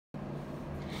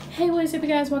Hey, what is up, you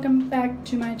guys? Welcome back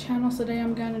to my channel. So today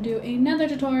I'm going to do another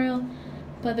tutorial,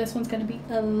 but this one's going to be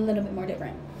a little bit more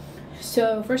different.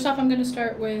 So first off, I'm going to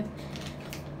start with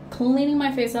cleaning my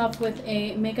face off with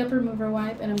a makeup remover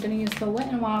wipe, and I'm going to use the Wet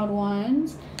n Wild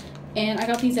ones. And I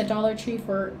got these at Dollar Tree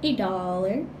for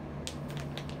 $1.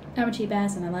 I'm a cheap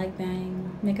ass and I like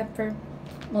buying makeup for,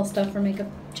 well, stuff for makeup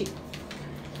cheap.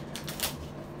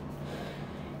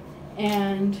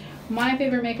 And my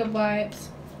favorite makeup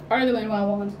wipes are the Wet n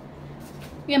Wild ones.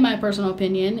 In my personal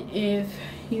opinion, if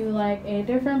you like a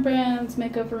different brand's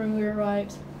makeup remover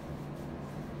wipes,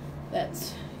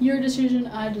 that's your decision.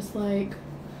 I just like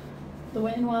the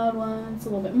Wet n Wild ones a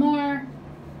little bit more.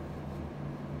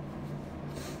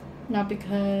 Not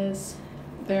because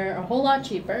they're a whole lot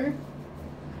cheaper,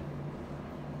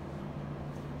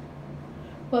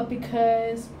 but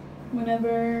because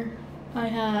whenever I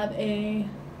have a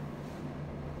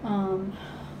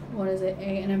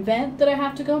an event that I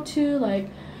have to go to, like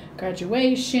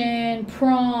graduation,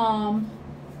 prom,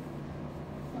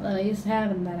 that I used to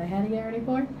have and that I had to get ready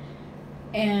for,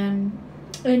 and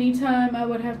anytime I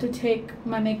would have to take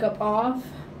my makeup off,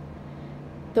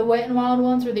 the Wet n Wild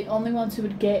ones were the only ones who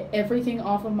would get everything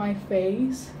off of my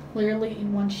face, literally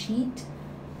in one sheet.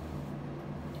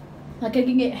 Like I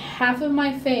can get half of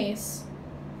my face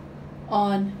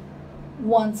on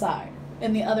one side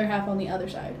and the other half on the other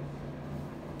side.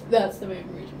 That's the main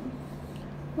reason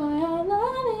why I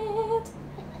love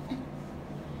it.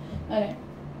 Okay,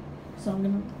 so I'm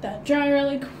gonna let that dry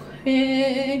really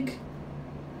quick.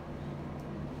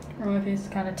 Or my face is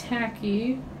kind of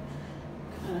tacky.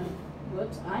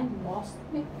 Whoops, I lost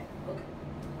the makeup. Okay.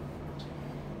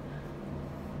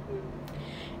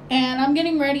 And I'm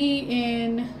getting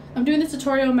ready I'm doing this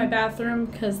tutorial in my bathroom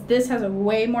because this has a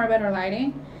way more better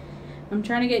lighting. I'm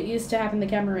trying to get used to having the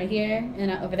camera right here and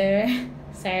not over there.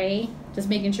 Sorry. Just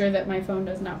making sure that my phone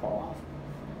does not fall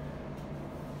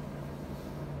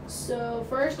off. So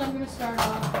first I'm going to start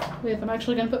off with, I'm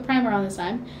actually going to put primer on this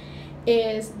time,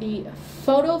 is the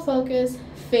Photo Focus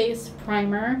Face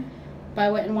Primer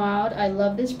by Wet n Wild. I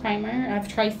love this primer. I've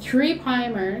tried 3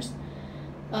 primers.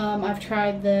 I've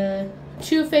tried the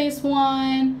Too Faced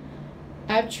one.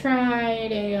 I've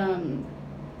tried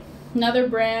another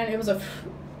brand. It was a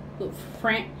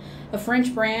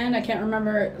French brand. I can't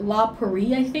remember. La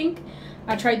Paris, I think.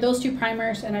 I tried those 2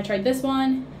 primers, and I tried this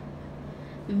one.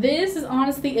 This is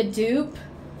honestly a dupe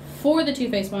for the Too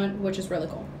Faced one, which is really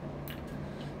cool.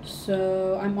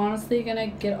 So I'm honestly gonna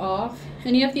get off.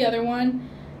 And you have the other one.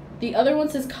 The other one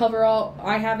says Cover All.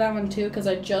 I have that one too because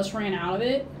I just ran out of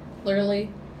it. Literally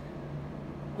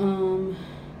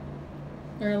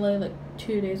like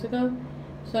 2 days ago.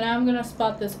 So now I'm gonna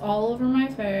spot this all over my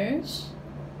face.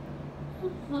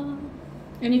 And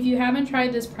if you haven't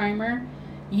tried this primer,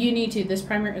 you need to. This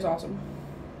primer is awesome.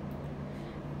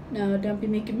 Now don't be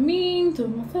making mean to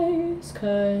my face,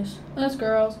 cause us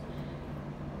girls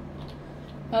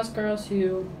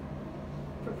who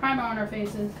put primer on our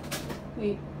faces,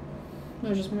 we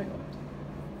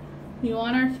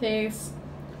want our face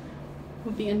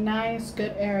would be a nice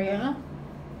good area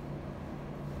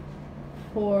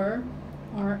for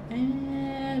our,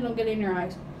 don't get it in your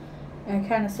eyes. I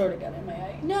kind of sort of got it in my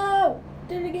eye. No!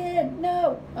 Did it again!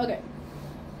 No! Okay.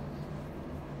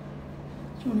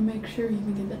 Just want to make sure you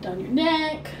can get that down your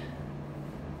neck,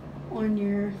 on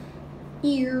your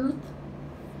ears.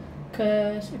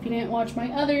 Because if you didn't watch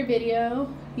my other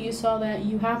video, you saw that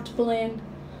you have to blend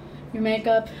your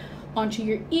makeup onto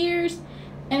your ears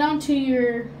and onto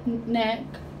your neck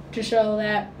to show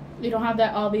that you don't have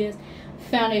that obvious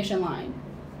foundation line.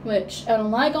 Which I don't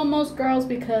like on most girls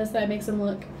because that makes them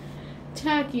look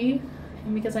tacky,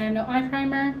 and because I have no eye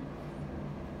primer,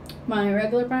 my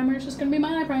regular primer is just gonna be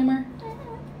my eye primer.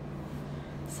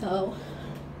 So,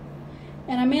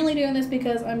 and I'm mainly doing this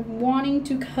because I'm wanting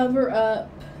to cover up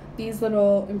these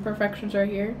little imperfections right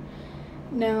here.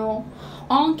 Now,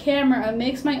 on camera, it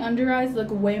makes my under eyes look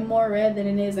way more red than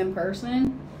it is in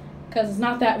person, because it's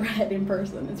not that red in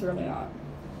person. It's really not.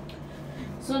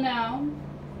 So now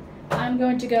I'm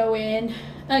going to go in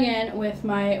again with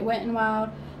my Wet n Wild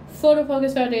Photo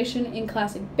Focus Foundation in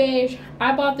Classic Beige.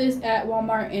 I bought this at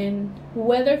Walmart in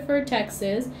Weatherford,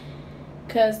 Texas,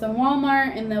 because the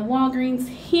Walmart and the Walgreens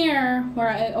here, where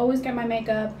I always get my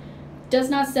makeup, does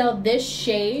not sell this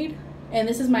shade, and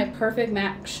this is my perfect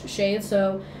match shade.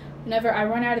 So whenever I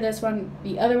run out of this one,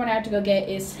 the other one I have to go get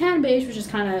is Tan Beige, which is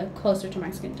kind of closer to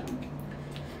my skin tone.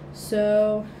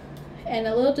 So, and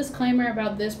a little disclaimer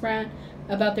about this brand,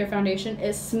 about their foundation: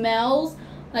 it smells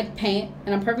like paint,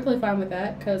 and I'm perfectly fine with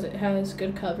that because it has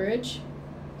good coverage.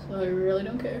 So I really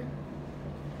don't care.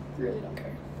 Really don't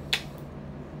care.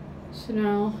 So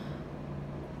now,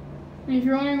 if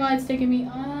you're wondering why it's taking me,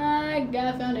 I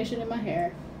got foundation in my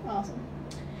hair. Awesome.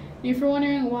 If you're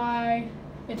wondering why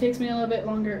it takes me a little bit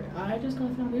longer, I just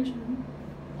got foundation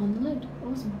on the lid.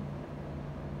 Awesome.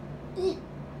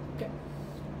 Okay.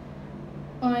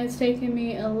 It's taking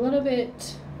me a little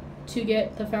bit to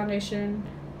get the foundation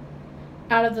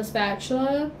out of the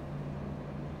spatula,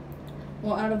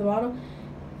 well, out of the bottle,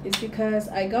 is because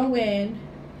I go in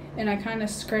and I kind of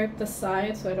scrape the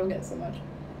side so I don't get so much.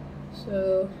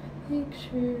 So make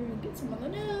sure I get some on the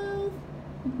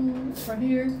nose, right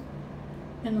here,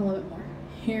 and a little bit more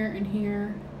here and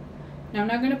here. Now I'm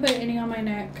not going to put any on my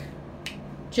neck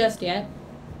just yet.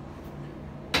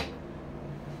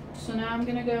 So now I'm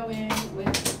going to go in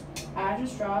with, I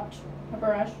just dropped a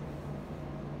brush.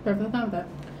 Perfect with that.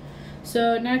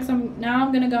 So next now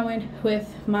I'm going to go in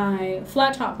with my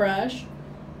flat top brush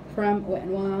from Wet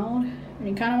n Wild. And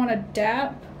you kind of want to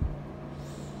dap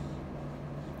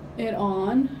it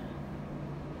on,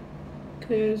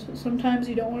 because sometimes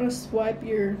you don't want to swipe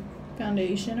your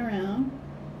foundation around.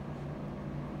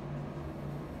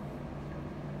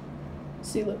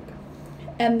 See, look.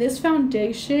 And this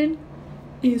foundation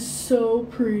is so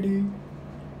pretty.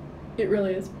 It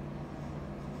really is.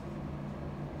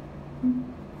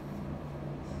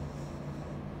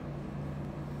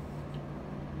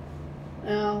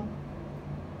 Now,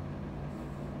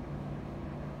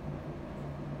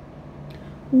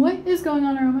 what is going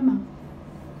on around my mouth?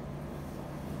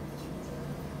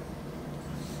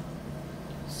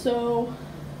 So,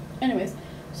 anyways,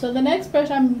 so the next brush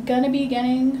I'm gonna be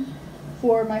getting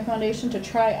for my foundation to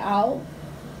try out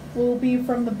will be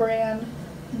from the brand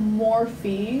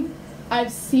Morphe.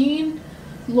 I've seen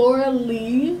Laura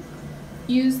Lee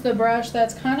use the brush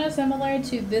that's kind of similar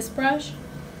to this brush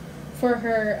for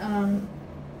her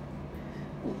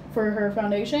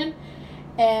foundation,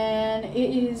 and it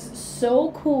is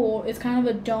so cool. It's kind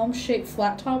of a dome-shaped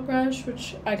flat top brush,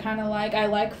 which I kind of like. I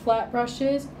like flat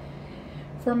brushes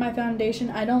for my foundation.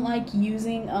 I don't like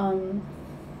using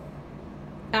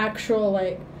actual,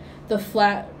 like, the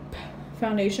flat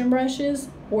foundation brushes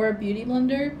or a beauty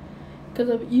blender, because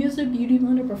I've used a beauty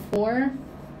blender before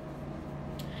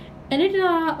and it did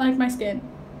not like my skin.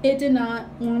 It did not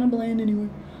want to blend anywhere.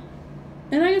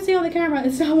 And I can see on the camera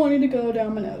it's not wanting to go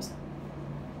down my nose.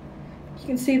 You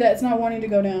can see that it's not wanting to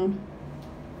go down.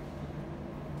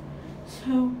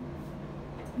 So,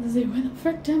 let's see, where the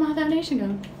frick did my foundation go?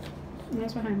 And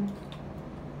that's behind me.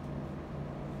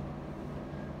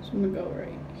 So I'm gonna go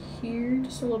right here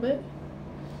just a little bit.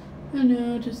 And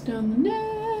now just down the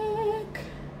neck.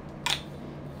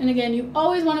 And again, you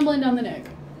always want to blend down the neck.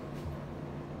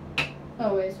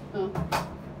 Always. Oh.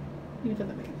 You can put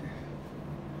that back in there.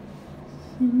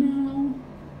 So now,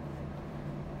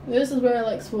 this is where I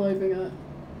like swiping it,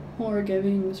 or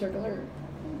giving circular.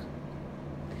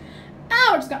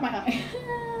 Ow! I just got my eye.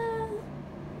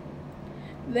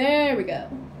 There we go.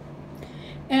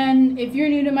 And if you're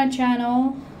new to my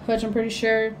channel, which I'm pretty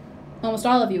sure almost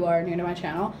all of you are new to my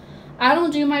channel, I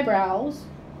don't do my brows,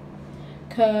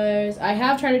 because I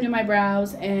have tried to do my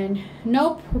brows and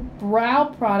no brow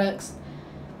products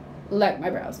like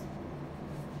my brows.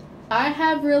 I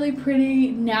have really pretty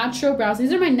natural brows.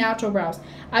 These are my natural brows.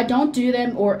 I don't do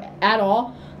them or at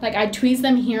all. Like, I tweeze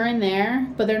them here and there,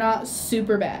 but they're not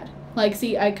super bad. Like,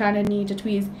 see, I kind of need to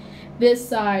tweeze this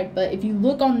side, but if you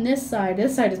look on this side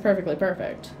is perfectly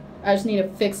perfect. I just need to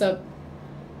fix up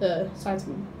the sides of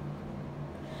them.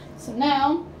 So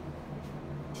now,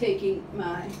 taking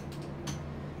my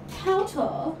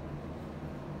powder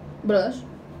brush,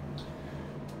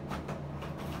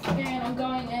 and I'm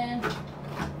going in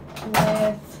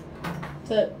with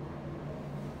the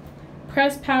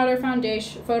pressed powder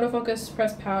foundation, Photo Focus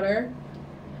pressed powder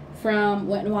from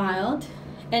Wet n Wild.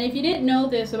 And if you didn't know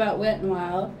this about Wet n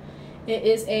Wild, it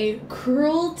is a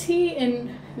cruelty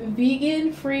and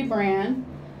vegan free brand,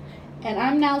 and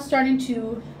I'm now starting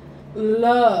to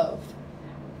love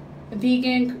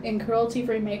vegan and cruelty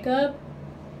free makeup.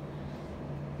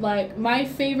 Like, my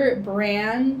favorite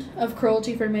brand of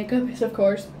cruelty free makeup is, of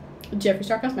course, Jeffree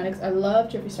Star Cosmetics. I love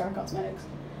Jeffree Star Cosmetics.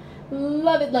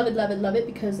 Love it, love it, love it, love it,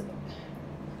 because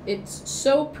it's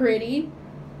so pretty.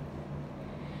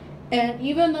 And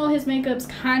even though his makeup's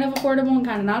kind of affordable and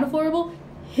kind of not affordable,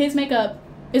 his makeup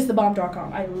is the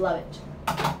bomb.com. I love it.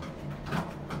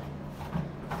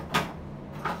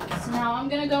 So now I'm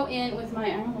going to go in with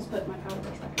my, I almost put my powder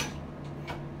brush back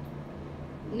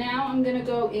in. Now I'm going to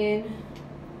go in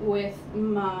with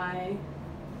my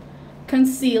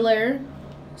concealer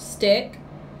stick.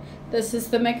 This is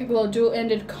the Make It Glow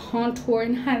dual-ended contour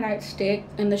and highlight stick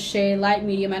in the shade light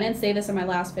medium. I didn't say this in my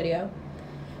last video.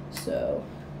 So,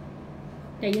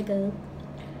 There you go.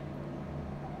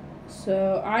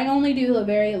 So I only do it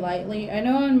very lightly. I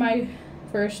know in my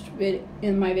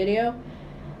video,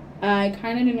 I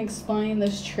kind of didn't explain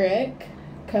this trick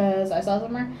because I saw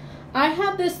somewhere. I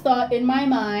had this thought in my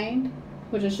mind,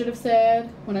 which I should have said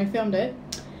when I filmed it,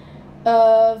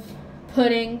 of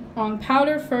putting on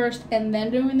powder first and then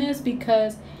doing this,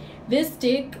 because this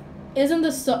stick isn't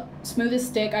the smoothest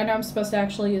stick. I know I'm supposed to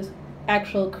actually use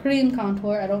actual cream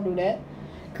contour. I don't do that.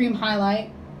 Cream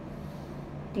highlight.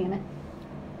 Damn it.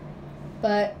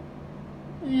 But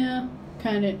yeah,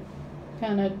 kind of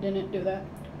didn't do that.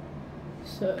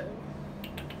 So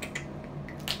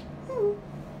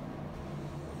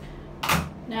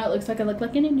now it looks like I look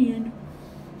like an Indian.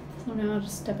 So now I'll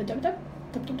just tap.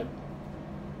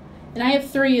 And I have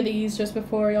 3 of these, just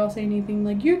before y'all say anything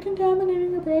like you're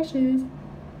contaminating your brushes.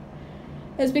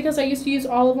 It's because I used to use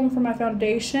all of them for my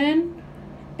foundation,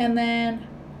 and then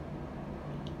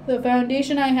the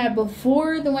foundation I had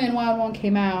before the Wet n Wild one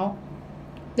came out,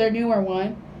 their newer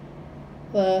one,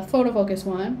 the photo focus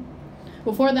one.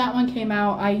 Before that one came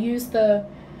out, I used the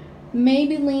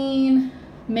Maybelline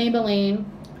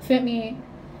Fit Me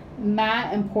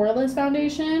Matte and Poreless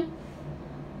foundation.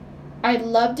 I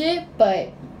loved it,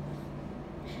 but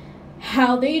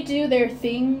how they do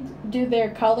their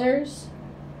colors,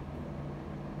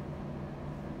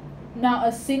 not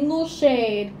a single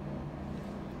shade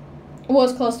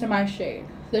was close to my shade.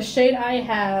 The shade I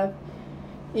have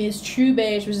is True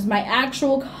Beige, which is my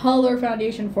actual color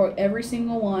foundation for every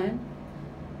single one.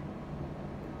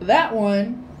 That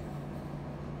one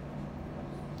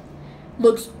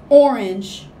looks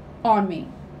orange on me.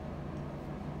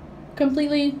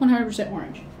 Completely 100%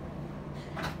 orange.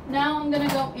 Now I'm going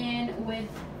to go in with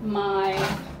my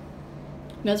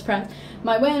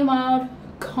my Wet n Wild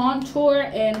contour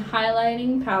and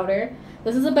highlighting powder.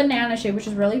 This is a banana shade, which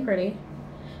is really pretty.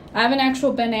 I have an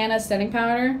actual banana setting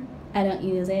powder. I don't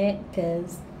use it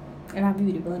because I don't have a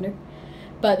beauty blender.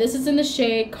 But this is in the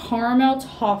shade Caramel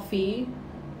Toffee.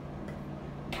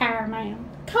 Caramel.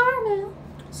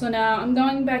 So now I'm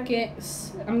going back in.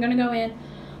 I'm going to go in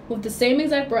with the same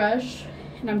exact brush,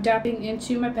 and I'm dabbing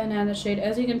into my banana shade.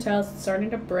 As you can tell, it's starting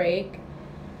to break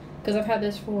because I've had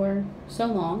this for so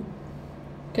long.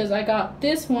 Because I got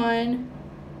this one.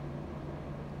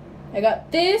 I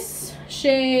got this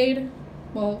shade.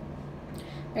 Well,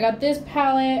 I got this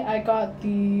palette. I got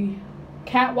the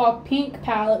Catwalk Pink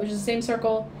palette, which is the same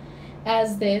circle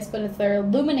as this, but it's their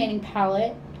illuminating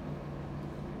palette.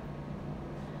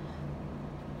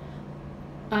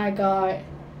 I got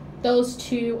those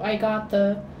 2. I got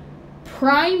the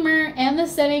primer and the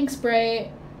setting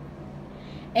spray,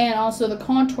 and also the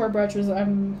contour brush, which I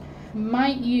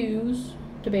might use,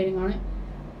 debating on it.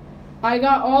 I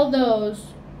got all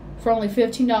those for only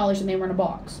 $15, and they were in a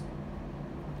box.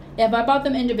 If I bought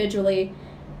them individually,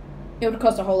 it would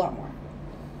cost a whole lot more.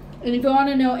 And if you want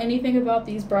to know anything about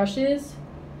these brushes,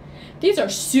 these are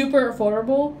super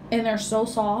affordable, and they're so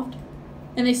soft,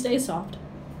 and they stay soft.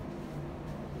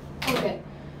 Okay.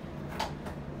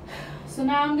 So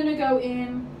now I'm going to go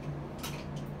in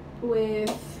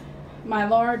with my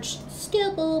large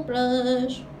stipple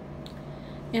brush.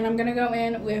 And I'm going to go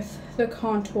in with the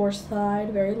contour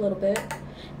side, very little bit.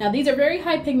 Now these are very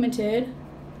high pigmented.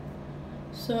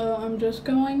 So I'm just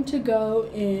going to go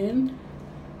in.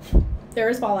 There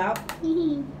is fallout.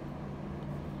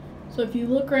 So if you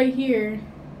look right here,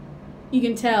 you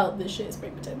can tell this shit is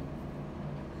pigmented.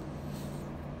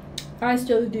 I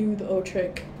still do the old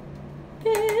trick.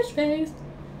 Fish face.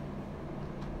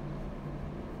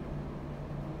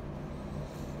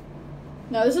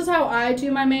 Now this is how I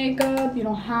do my makeup. You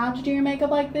don't have to do your makeup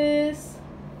like this.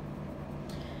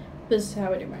 This is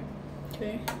how I do mine.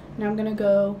 Okay. Now I'm gonna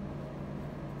go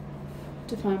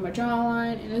define my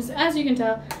jawline, and as you can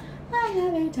tell, I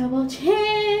have a double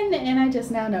chin, and I just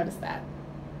now noticed that.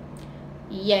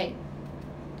 Yay.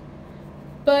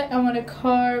 But I want to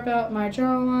carve out my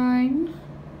jawline.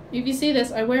 If you see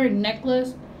this, I wear a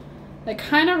necklace that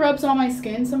kind of rubs on my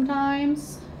skin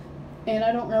sometimes, and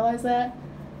I don't realize that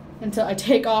until I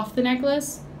take off the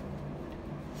necklace.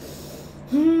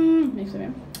 Makes me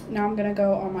mad. Now I'm gonna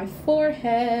go on my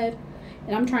forehead,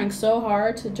 and I'm trying so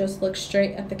hard to just look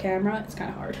straight at the camera. It's kind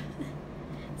of hard.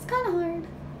 It's kind of hard.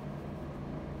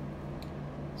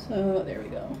 So there we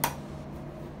go.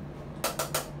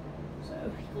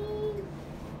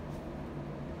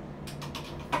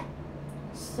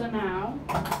 So now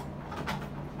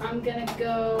I'm gonna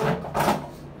go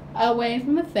away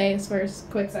from the face for a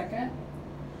quick second.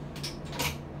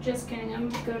 Just kidding, I'm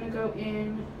gonna go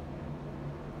in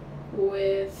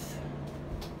with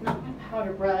not my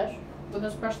powder brush, but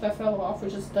this brush that fell off,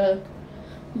 which is the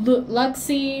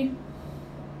Luxie.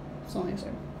 It's only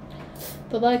sorry.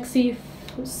 The Luxie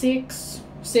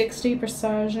 660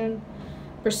 Precision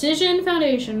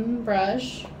Foundation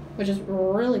Brush, which is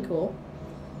really cool.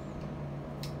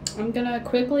 I'm gonna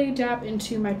quickly dab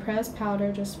into my pressed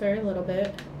powder, just very little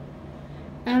bit.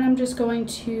 And I'm just going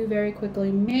to very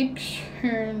quickly make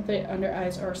sure the under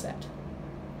eyes are set.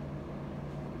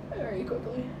 Very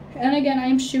quickly. And again,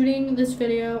 I'm shooting this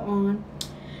video on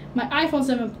my iPhone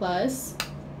 7 Plus.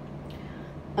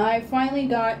 I finally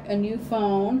got a new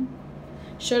phone.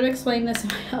 Should have explained this in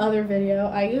my other video.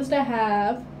 I used to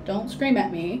have, don't scream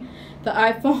at me, the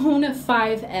iPhone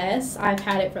 5S. I've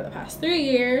had it for the past 3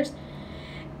 years.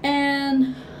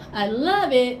 And I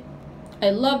love it.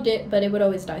 I loved it, but it would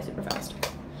always die super fast.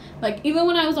 Like, even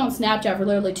when I was on Snapchat for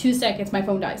literally 2 seconds, my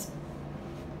phone dies.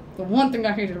 The one thing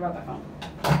I hated about that phone.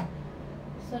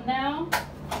 So now,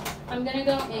 I'm gonna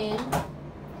go in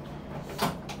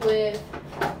with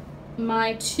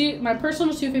my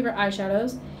personal 2 favorite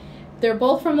eyeshadows. They're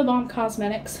both from the Bomb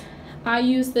Cosmetics. I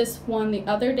used this one the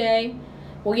other day.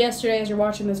 Well, yesterday as you're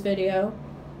watching this video.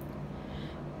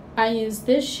 I used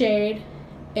this shade.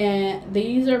 And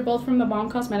these are both from the Bomb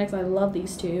Cosmetics. I love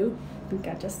these two. I think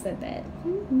I just said that.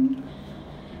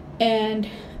 And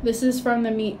this is from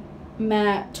the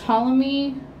Matte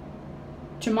Ptolemy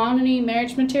Gemini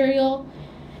Marriage Material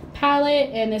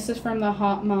palette. And this is from the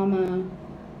Hot Mama.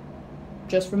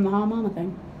 Just from the Hot Mama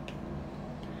thing.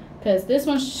 Because this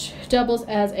one doubles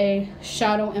as a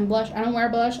shadow and blush. I don't wear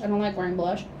blush. I don't like wearing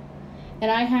blush.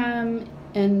 And I have,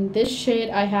 in this shade,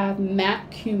 I have Matte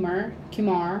Kumar.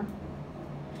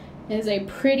 It is a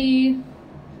pretty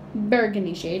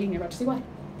burgundy shade, and you're about to see why.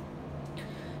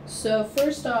 So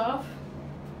first off,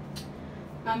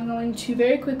 I'm going to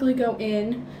very quickly go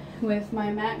in with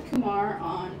my Matte Kumar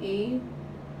on a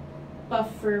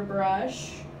buffer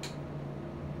brush.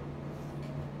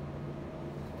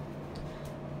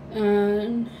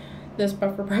 And this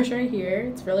buffer brush right here,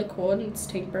 it's really cool and it's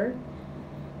tapered.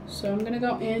 So I'm going to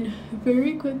go in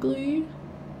very quickly,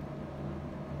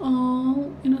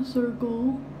 all in a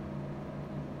circle.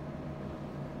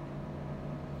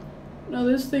 Now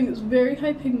this thing is very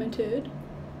high pigmented.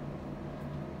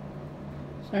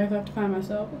 Sorry if I have to find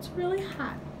myself. It's really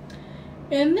hot.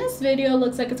 And this video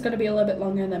looks like it's going to be a little bit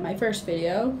longer than my first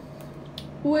video,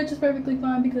 which is perfectly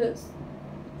fine because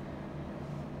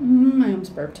I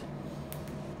almost burped.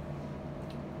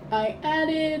 I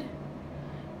added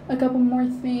a couple more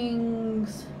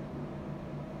things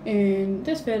in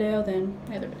this video than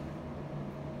my other video.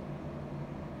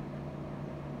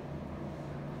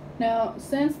 Now,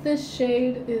 since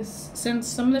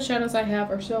some of the shadows I have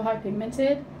are so high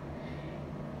pigmented,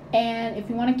 and if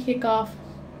you want to kick off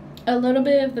a little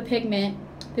bit of the pigment,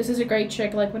 this is a great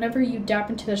trick. Like whenever you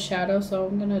dab into the shadow, so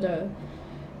I'm going to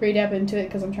re-dab into it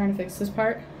because I'm trying to fix this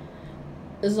part.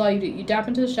 This is all you do. You dab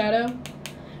into the shadow,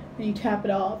 and you tap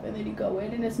it off, and then you go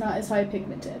in, and it's not as high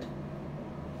pigmented.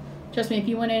 Trust me, if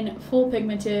you went in full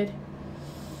pigmented,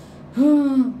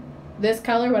 this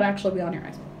color would actually be on your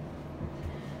eyes.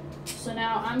 So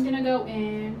now I'm going to go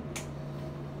in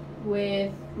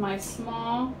with my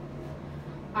small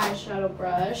eyeshadow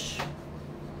brush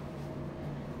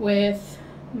with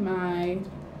my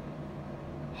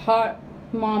Hot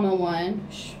Mama one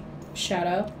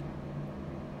shadow.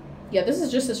 Yeah, this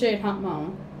is just the shade Hot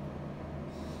Mama.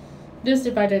 Just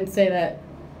if I didn't say that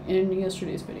in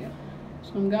yesterday's video.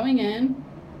 So I'm going in,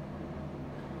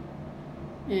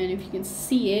 and if you can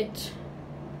see it,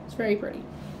 it's very pretty.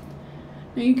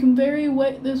 Now you can very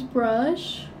wet this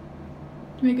brush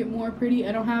to make it more pretty.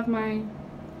 I don't have my,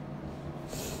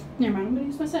 never mind, I'm going to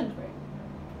use my setting spray.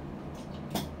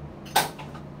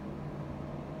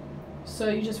 So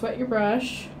you just wet your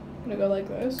brush. I'm going to go like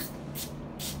this.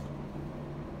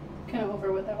 Kind of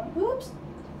over with that one. Oops.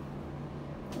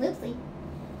 Whoopsie.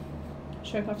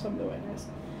 Shake off some of the wetness.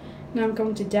 Now I'm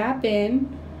going to dab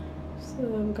in. So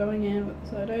I'm going in with the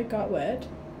side I got wet.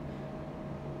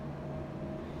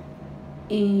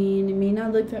 And it may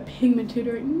not look that pigmented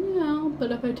right now,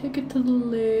 but if I take it to the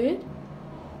lid,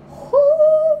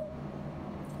 whoo,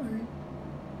 sorry,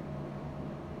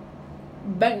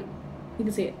 bam, you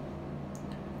can see it.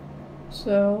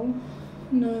 So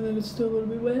now that it's still a little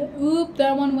bit wet, oop,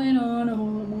 that one went on a whole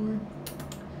lot more.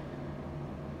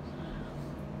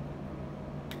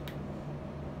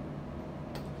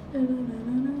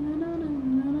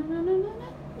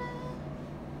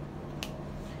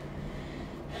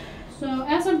 So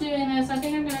as I'm doing this, I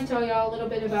think I'm going to tell y'all a little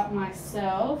bit about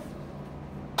myself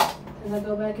as I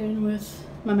go back in with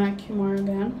my Matte Kumar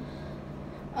again.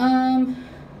 I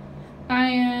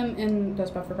am, and that's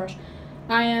buffer brush,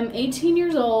 I am 18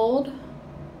 years old.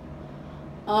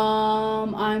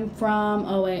 I'm from,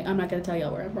 oh wait, I'm not gonna tell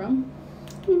y'all where I'm from.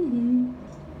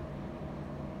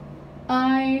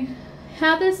 I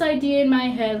had this idea in my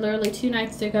head literally 2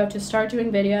 nights ago to start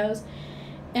doing videos,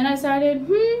 and I decided,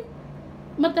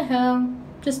 what the hell,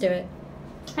 just do it.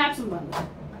 Have some fun with it.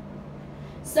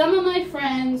 Some of my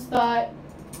friends thought,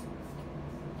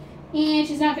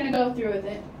 she's not gonna go through with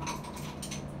it.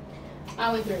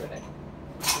 I went through with it.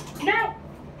 No!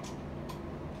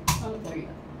 Oh, there you go.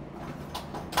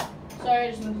 Sorry,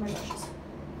 I just moved my brushes.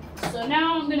 So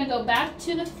now I'm gonna go back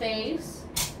to the face.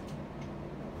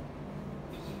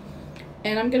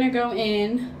 And I'm gonna go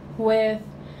in with,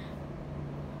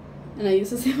 and I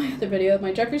used this in my other video,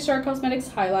 my Jeffree Star Cosmetics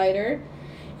highlighter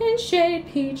in shade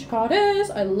Peach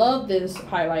Goddess. I love this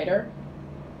highlighter.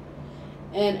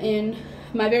 And in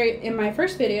my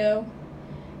first video,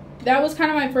 that was kind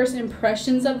of my first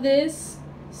impressions of this.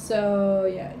 So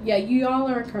yeah, you all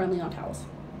are currently on towels.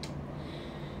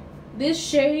 This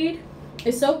shade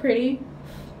is so pretty.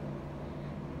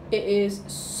 It is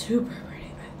super pretty.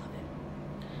 I love it.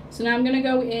 So now I'm gonna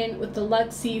go in with the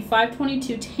Luxie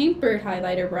 522 tapered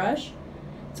highlighter brush.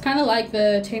 It's kind of like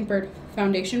the tapered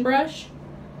foundation brush,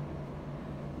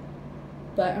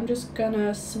 but I'm just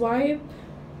gonna swipe,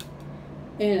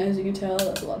 and as you can tell,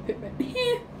 that's a lot of pigment.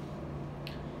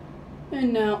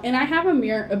 And I have a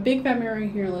mirror, a big fat mirror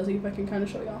in here. Let's see if I can kind of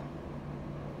show y'all.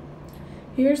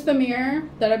 Here's the mirror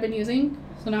that I've been using.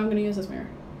 So now I'm going to use this mirror.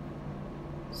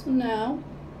 So now,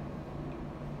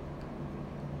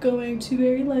 going to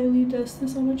very lightly dust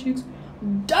this on my cheeks.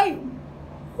 Damn!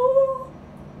 Oh.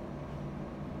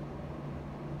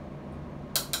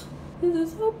 This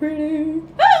is so pretty.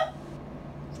 Ah!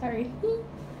 Sorry.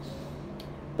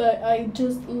 But I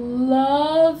just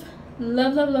love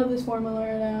this formula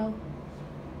right now.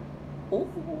 Ooh.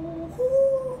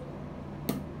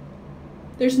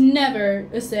 There's never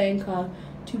a saying called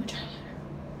too much highlighter.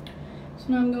 So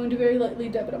now I'm going to very lightly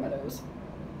dab it on my nose.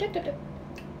 Dab, dab, dab.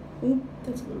 Ooh,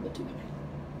 that's a little bit too heavy.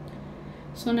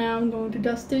 So now I'm going to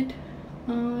dust it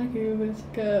here with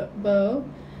a bow.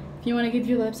 If you want to give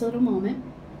your lips a little moment.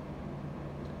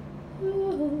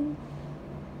 Ooh.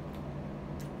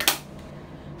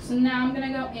 So now I'm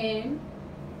going to go in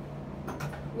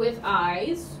with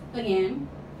eyes again.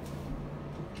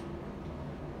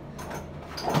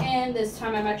 And this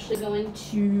time I'm actually going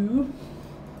to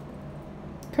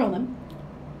curl them.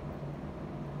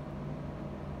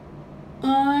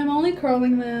 I'm only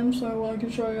curling them so I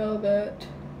can show you all that.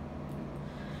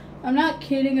 I'm not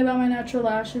kidding about my natural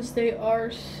lashes. They are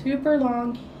super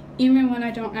long even when I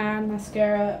don't add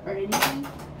mascara or anything.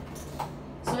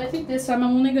 So I think this time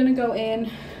I'm only going to go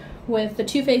in with the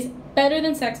Too Faced Better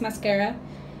Than Sex mascara.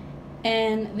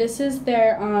 And this is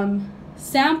their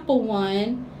sample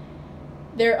one.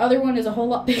 Their other one is a whole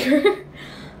lot bigger.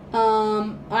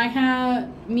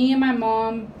 Me and my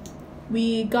mom,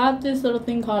 we got this little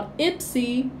thing called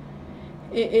Ipsy.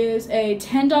 It is a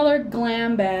 $10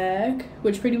 glam bag,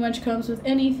 which pretty much comes with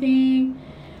anything.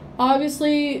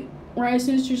 Obviously, right as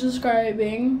soon as you're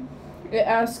subscribing, it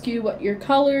asks you what your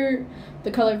color,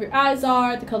 the color of your eyes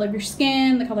are, the color of your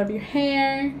skin, the color of your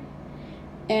hair.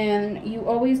 And you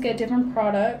always get different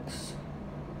products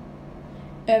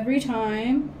every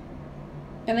time.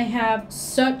 And they have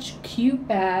such cute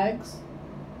bags.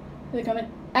 They come in.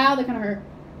 Ow, they kind of hurt.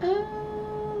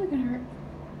 Oh, they kind of hurt.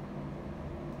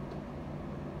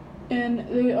 And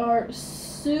they are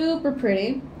super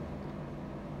pretty.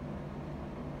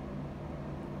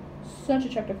 Such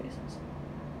attractive faces.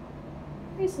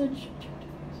 Such attractive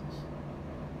faces.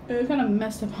 They're kind of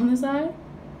messed up on the side.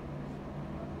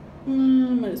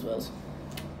 Might as well.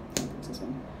 What's this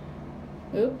one?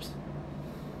 Oops.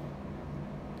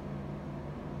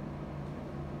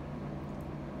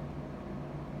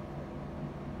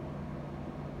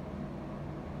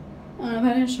 If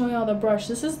I didn't show y'all the brush,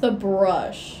 this is the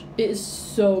brush. It is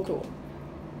so cool.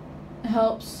 It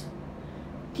helps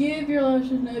give your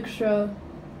lashes an extra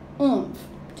oomph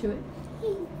to it.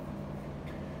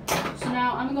 So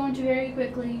now I'm going to very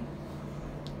quickly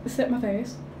set my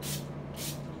face.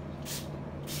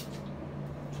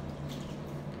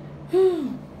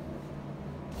 So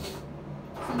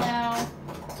now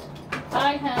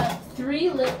I have 3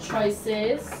 lip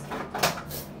choices.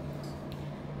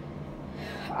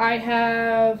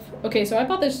 So I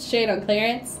bought this shade on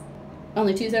clearance,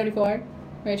 only $2.74,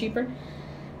 very cheaper.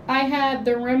 I have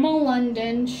the Rimmel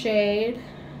London shade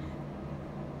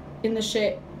in the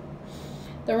shade,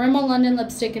 the Rimmel London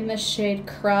lipstick in the shade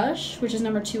Crush, which is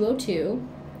number 202.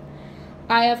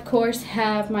 I of course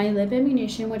have my lip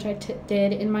ammunition, which I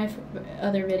did in my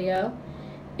other video,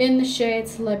 in the shade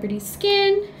Celebrity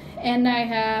Skin,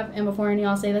 And before any of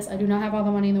y'all say this, I do not have all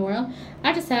the money in the world.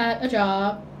 I just had a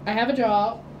job. I have a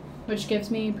job, which gives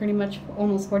me pretty much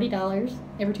almost $40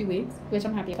 every 2 weeks, which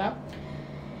I'm happy about.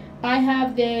 I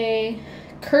have the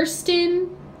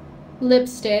Kirsten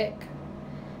lipstick,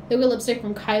 liquid lipstick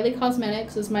from Kylie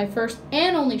Cosmetics. This is my first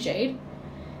and only shade.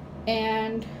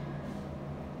 And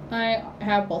I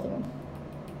have both of them.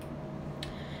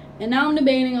 And now I'm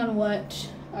debating on what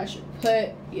I should put.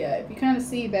 Yeah, if you kind of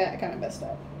see that, I kind of messed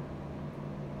up.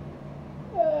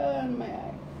 On my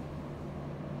eye.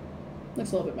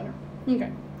 Looks a little bit better.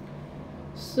 Okay.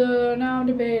 So now I'm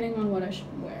debating on what I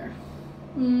should wear.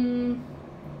 I'm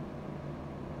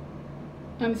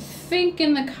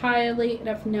thinking the Kylie, and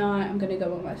if not, I'm going to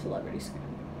go with my celebrity skin.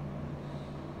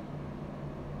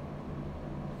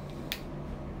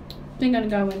 I think I'm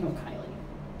going to go with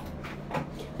Kylie.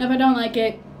 And if I don't like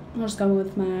it, I'll just go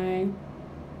with my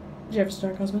Jeffree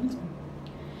Star cosmetics.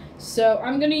 So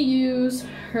I'm going to use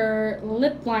her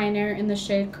lip liner in the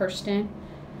shade Kirsten.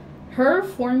 Her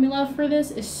formula for this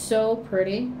is so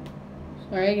pretty.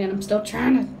 Sorry, again, I'm still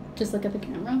trying to just look at the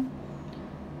camera.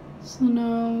 So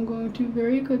now I'm going to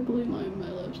very quickly line my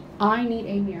lips. I need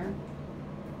a mirror.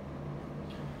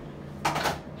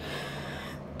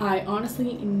 I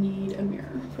honestly need a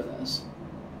mirror for this.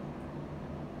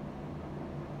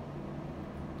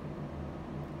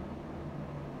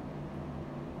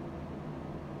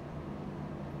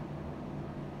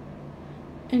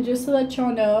 And just to let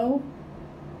y'all know,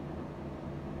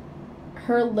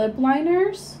 her lip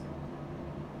liners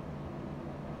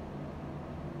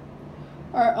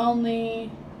are only,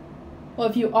 well,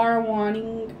 if you are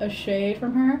wanting a shade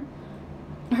from her,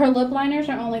 her lip liners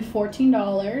are only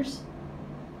 $14.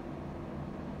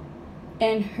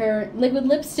 And her liquid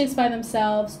lipsticks by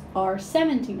themselves are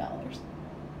 $17.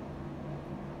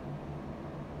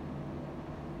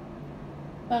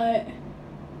 But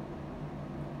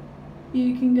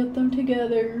you can get them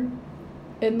together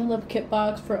in the lip kit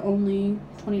box for only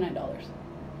 $29.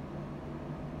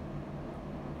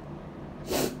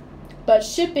 But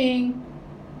shipping,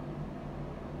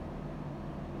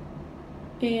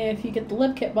 if you get the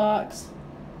lip kit box,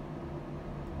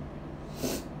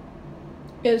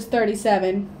 is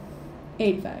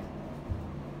 $37.85.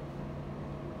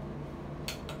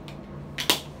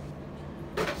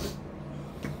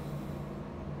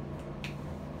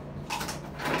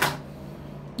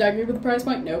 Do I agree with the price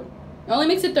point? Nope. It only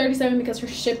makes it $37 because her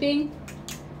shipping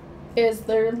is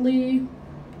literally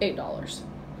 $8. So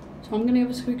I'm gonna give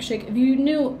this a quick shake. If you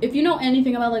know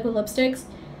anything about liquid lipsticks,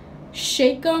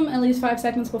 shake them at least 5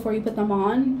 seconds before you put them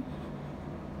on,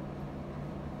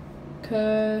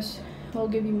 because it'll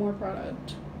give you more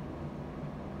product.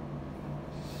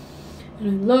 And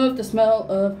I love the smell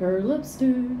of her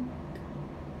lipstick.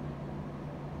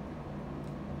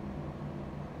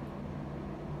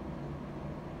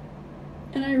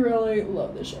 And I really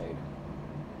love the shade.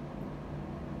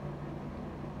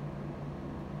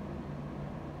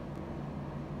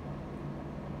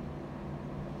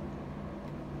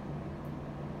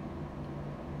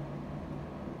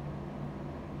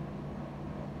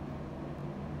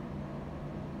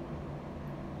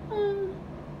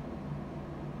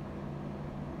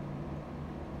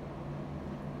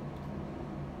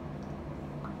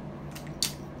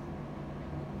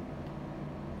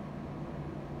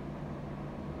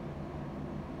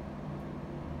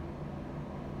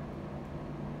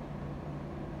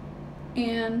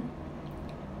 And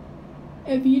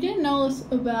if you didn't know this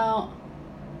about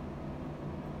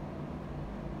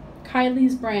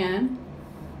Kylie's brand,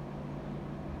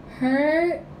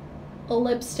 her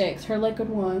lipsticks, her liquid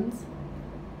ones,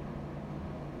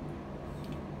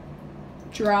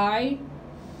 dry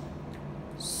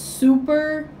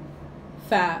super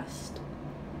fast,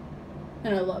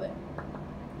 and I love it.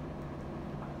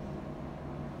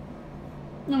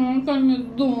 No.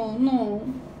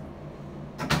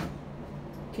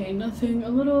 Okay, nothing, a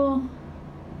little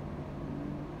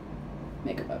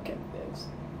makeup out kit fix.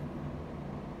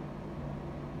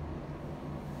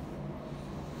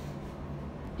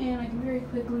 And I can very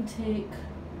quickly take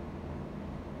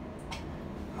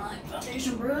my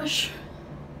foundation brush.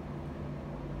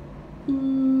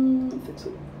 Fix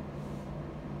it.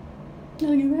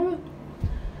 Nothing about it.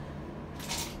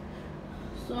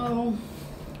 So,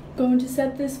 going to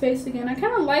set this face again. I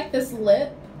kind of like this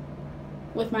lip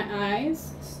with my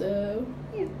eyes, so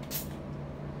yeah.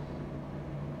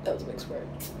 That was a big squirt.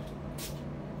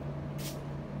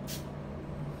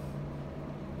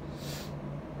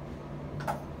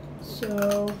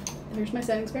 So here's my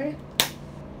setting spray.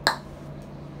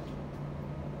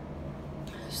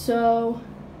 So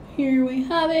here we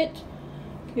have it.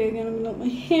 Okay, I'm gonna let my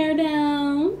hair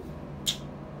down.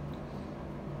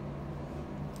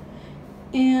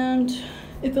 And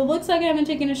if it looks like I haven't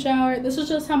taken a shower, this is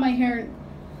just how my hair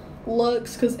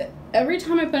looks, because every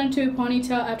time I put into a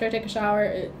ponytail after I take a shower,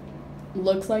 it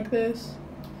looks like this.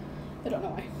 I don't know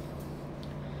why.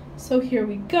 So here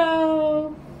we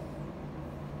go.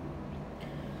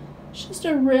 It's just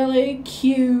a really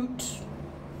cute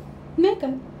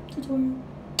makeup tutorial.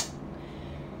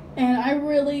 And I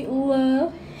really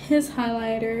love his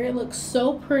highlighter. It looks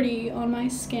so pretty on my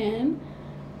skin.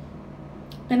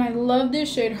 And I love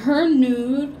this shade. Her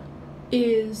nude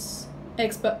is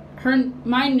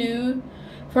my nude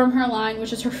from her line,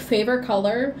 which is her favorite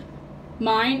color.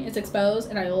 Mine is exposed,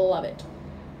 and I love it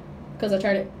because I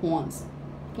tried it once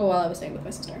while I was staying with my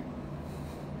sister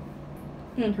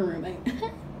and her roommate.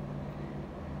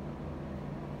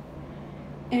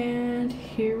 And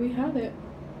here we have it.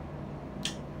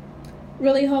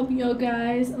 Really hope you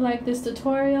guys like this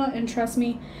tutorial, and trust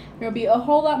me, there'll be a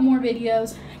whole lot more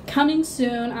videos coming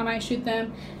soon. I might shoot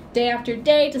them day after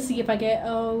day to see if I get a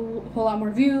whole lot more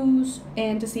views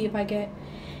and to see if I get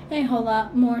a whole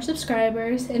lot more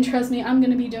subscribers. And trust me, I'm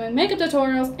going to be doing makeup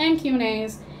tutorials and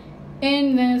Q&As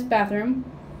in this bathroom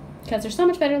because there's so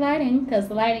much better lighting, because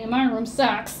the lighting in my room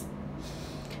sucks.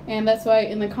 And that's why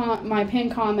in the my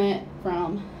pinned comment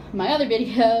from my other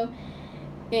video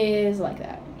is like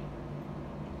that.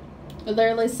 It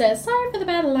literally says, sorry for the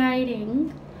bad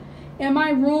lighting. In my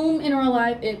room in real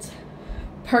life, it's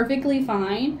perfectly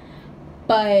fine.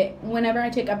 But whenever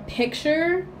I take a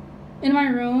picture in my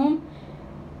room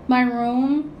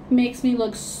makes me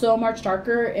look so much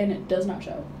darker, and it does not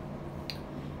show.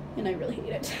 And I really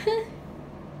hate it.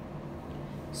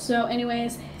 So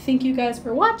anyways, thank you guys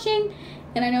for watching.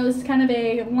 And I know this is kind of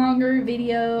a longer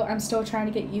video. I'm still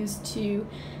trying to get used to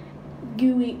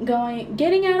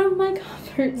getting out of my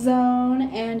comfort zone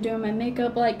and doing my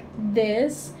makeup like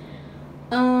this.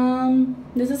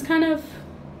 This is kind of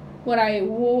what I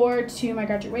wore to my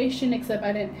graduation, except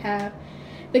I didn't have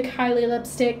the Kylie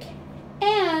lipstick,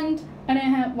 and I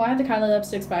had the Kylie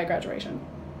lipsticks by graduation,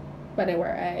 but I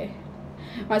wear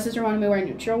my sister wanted me to wear a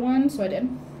neutral one, so I did.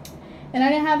 And I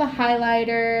didn't have a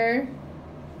highlighter,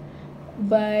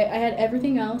 but I had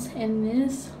everything else, and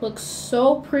this looks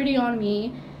so pretty on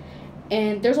me.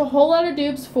 And there's a whole lot of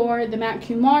dupes for the Matte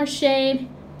Kumar shade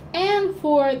and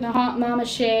for the Hot Mama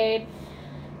shade.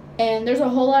 And there's a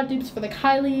whole lot of dupes for the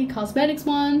Kylie Cosmetics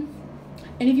one.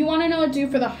 And if you want to know a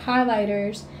dupe for the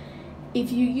highlighters,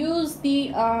 if you use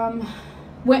the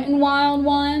Wet n Wild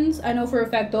ones, I know for a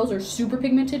fact those are super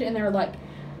pigmented and they're like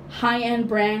high-end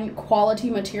brand quality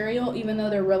material, even though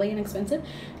they're really inexpensive.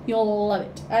 You'll love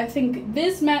it. I think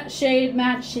this matte shade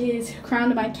matches Crown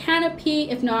to My Canopy,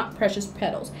 if not Precious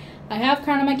Petals. I have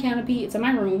Crown to My Canopy. It's in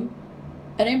my room.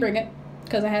 I didn't bring it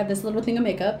because I have this little thing of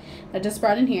makeup I just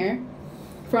brought in here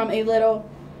from a little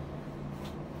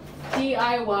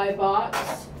DIY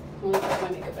box. Let me put my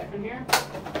makeup back in here.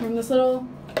 From this little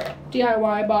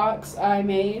DIY box I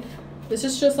made. This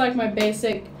is just like my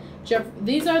basic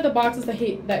these are the boxes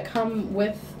that come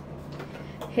with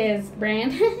his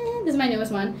brand. This is my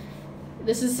newest one.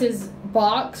 This is his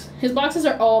box. His boxes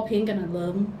are all pink and I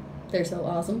love them. They're so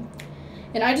awesome.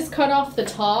 And I just cut off the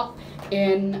top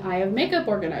and I have makeup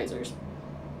organizers.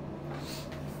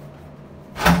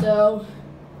 So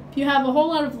if you have a whole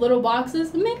lot of little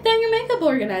boxes, make that your makeup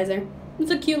organizer. It's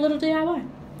a cute little DIY.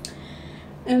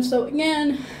 And so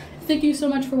again, thank you so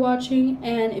much for watching,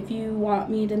 and if you want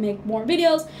me to make more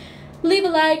videos, leave a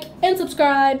like and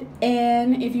subscribe.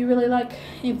 And if you really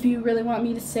want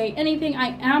me to say anything,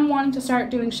 I am wanting to start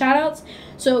doing shout outs.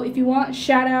 So if you want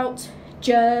shout outs,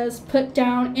 just put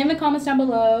down in the comments down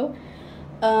below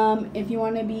if you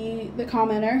want to be the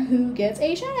commenter who gets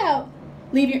a shout out.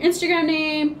 Leave your Instagram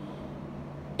name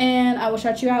and I will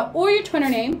shout you out, or your Twitter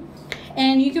name.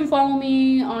 And you can follow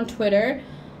me on Twitter.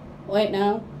 Wait,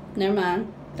 no, never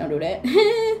mind, don't do that.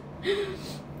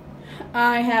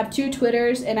 I have 2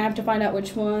 Twitters and I have to find out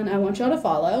which one I want y'all to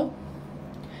follow.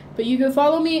 But you can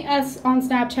follow me on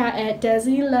Snapchat at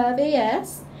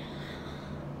DesiLoveAS.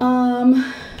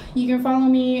 You can follow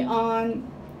me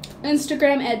on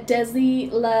Instagram at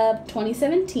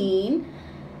DesiLove2017.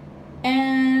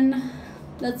 And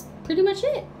that's pretty much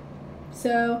it.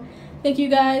 So thank you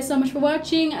guys so much for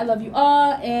watching. I love you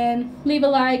all, and leave a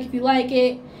like if you like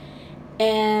it.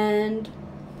 And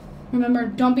remember,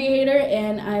 don't be a hater,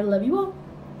 and I love you all.